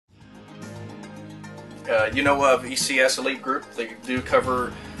You know of ECS Elitegroup. They do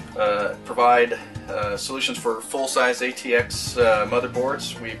provide solutions for full-size ATX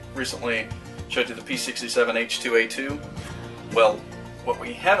motherboards. We recently showed you the P67H2-I. Well, what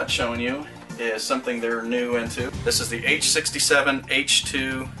we haven't shown you is something they're new into. This is the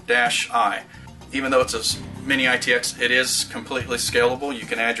H67H2-I. Even though it's a mini ITX, it is completely scalable. You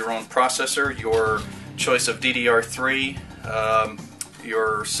can add your own processor, your choice of DDR3,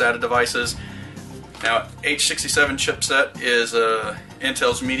 your SATA devices. Now, H67 chipset is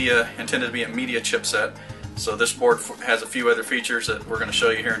Intel's intended to be a media chipset. So this board has a few other features that we're going to show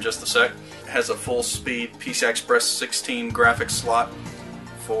you here in just a sec. It has a full-speed PCI Express 16 graphics slot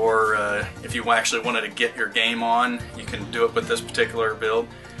for if you actually wanted to get your game on, you can do it with this particular build.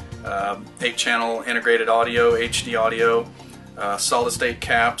 8-channel integrated audio, HD audio, solid-state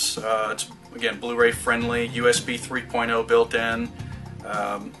caps. It's again Blu-ray friendly, USB 3.0 built in,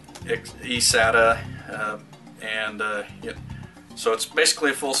 eSATA, so it's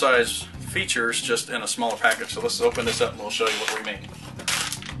basically a full-size features just in a smaller package. So let's open this up and we'll show you what we mean.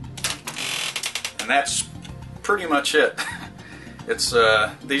 And that's pretty much it. It's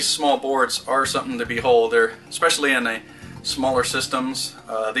these small boards are something to behold. They're especially in the smaller systems.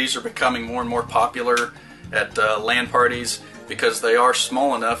 These are becoming more and more popular at LAN parties because they are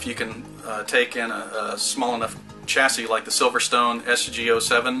small enough. You can take in a small enough chassis like the Silverstone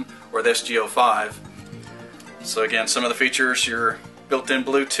SG07 or the SG05. So again, some of the features: your built-in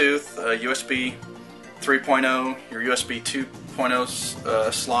Bluetooth, USB 3.0, your USB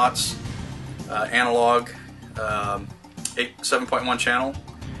 2.0 slots, analog, 7.1 channel,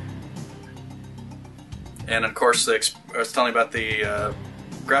 and of course I was telling you about the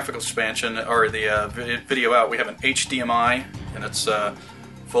graphical expansion, or the video out. We have an HDMI, and it's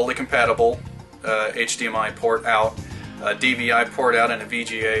fully compatible HDMI port out, a DVI port out, and a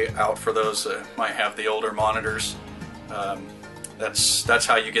VGA out for those that might have the older monitors. That's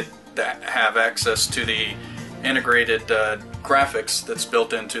how you have access to the integrated graphics that's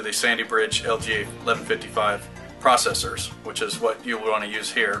built into the Sandy Bridge LGA1155 processors, which is what you would want to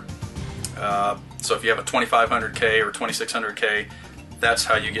use here. So if you have a 2500K or 2600K, that's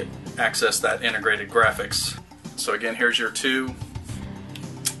how you get access to that integrated graphics. So again, here's your two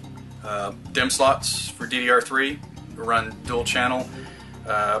DIMM slots for DDR3. Run dual channel.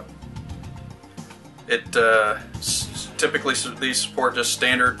 Typically these support just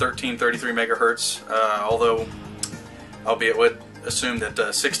standard 1333 megahertz, although albeit would assume that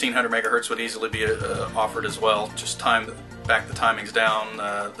 1600 megahertz would easily be offered as well. Just back the timings down,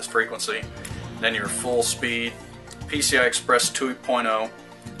 this frequency. And then your full speed PCI Express 2.0.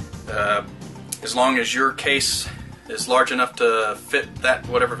 As long as your case is large enough to fit that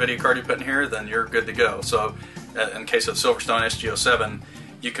whatever video card you put in here, then you're good to go. So in case of Silverstone SG07,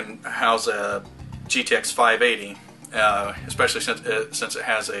 you can house a GTX 580, especially since it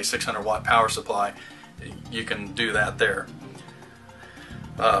has a 600 watt power supply. You can do that there.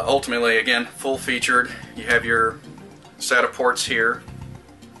 Ultimately, again, full featured. You have your SATA ports here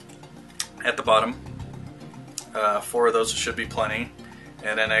at the bottom. 4 of those should be plenty,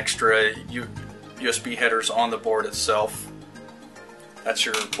 and then extra USB headers on the board itself. That's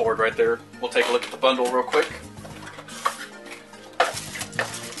your board right there. We'll take a look at the bundle real quick.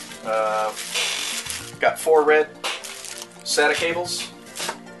 Got 4 red SATA cables,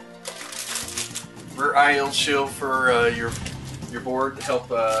 rear IO shield for your board to help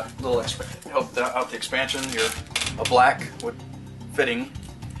help out the expansion. A black with fitting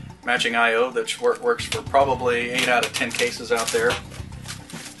matching IO that works for probably 8 out of 10 cases out there.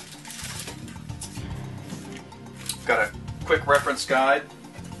 Got a quick reference guide,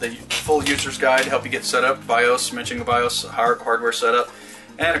 the full user's guide to help you get set up, BIOS, mentioning the BIOS, hardware setup,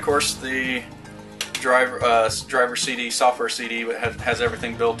 and of course the driver CD, software CD has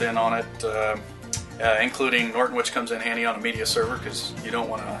everything built in on it, including Norton, which comes in handy on a media server because you don't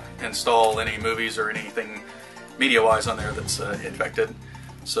want to install any movies or anything media-wise on there that's infected.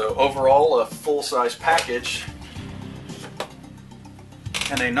 So overall, a full-size package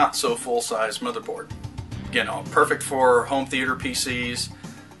and a not-so-full-size motherboard. Again, perfect for home theater PCs,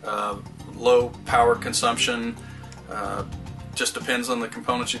 low power consumption. Just depends on the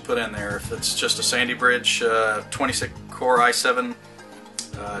components you put in there. If it's just a Sandy Bridge 26-core i7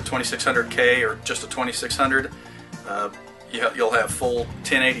 2600K or just a 2600, you'll have full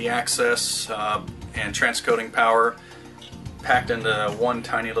 1080 access and transcoding power packed into one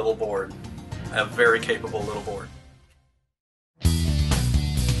tiny little board. A very capable little board.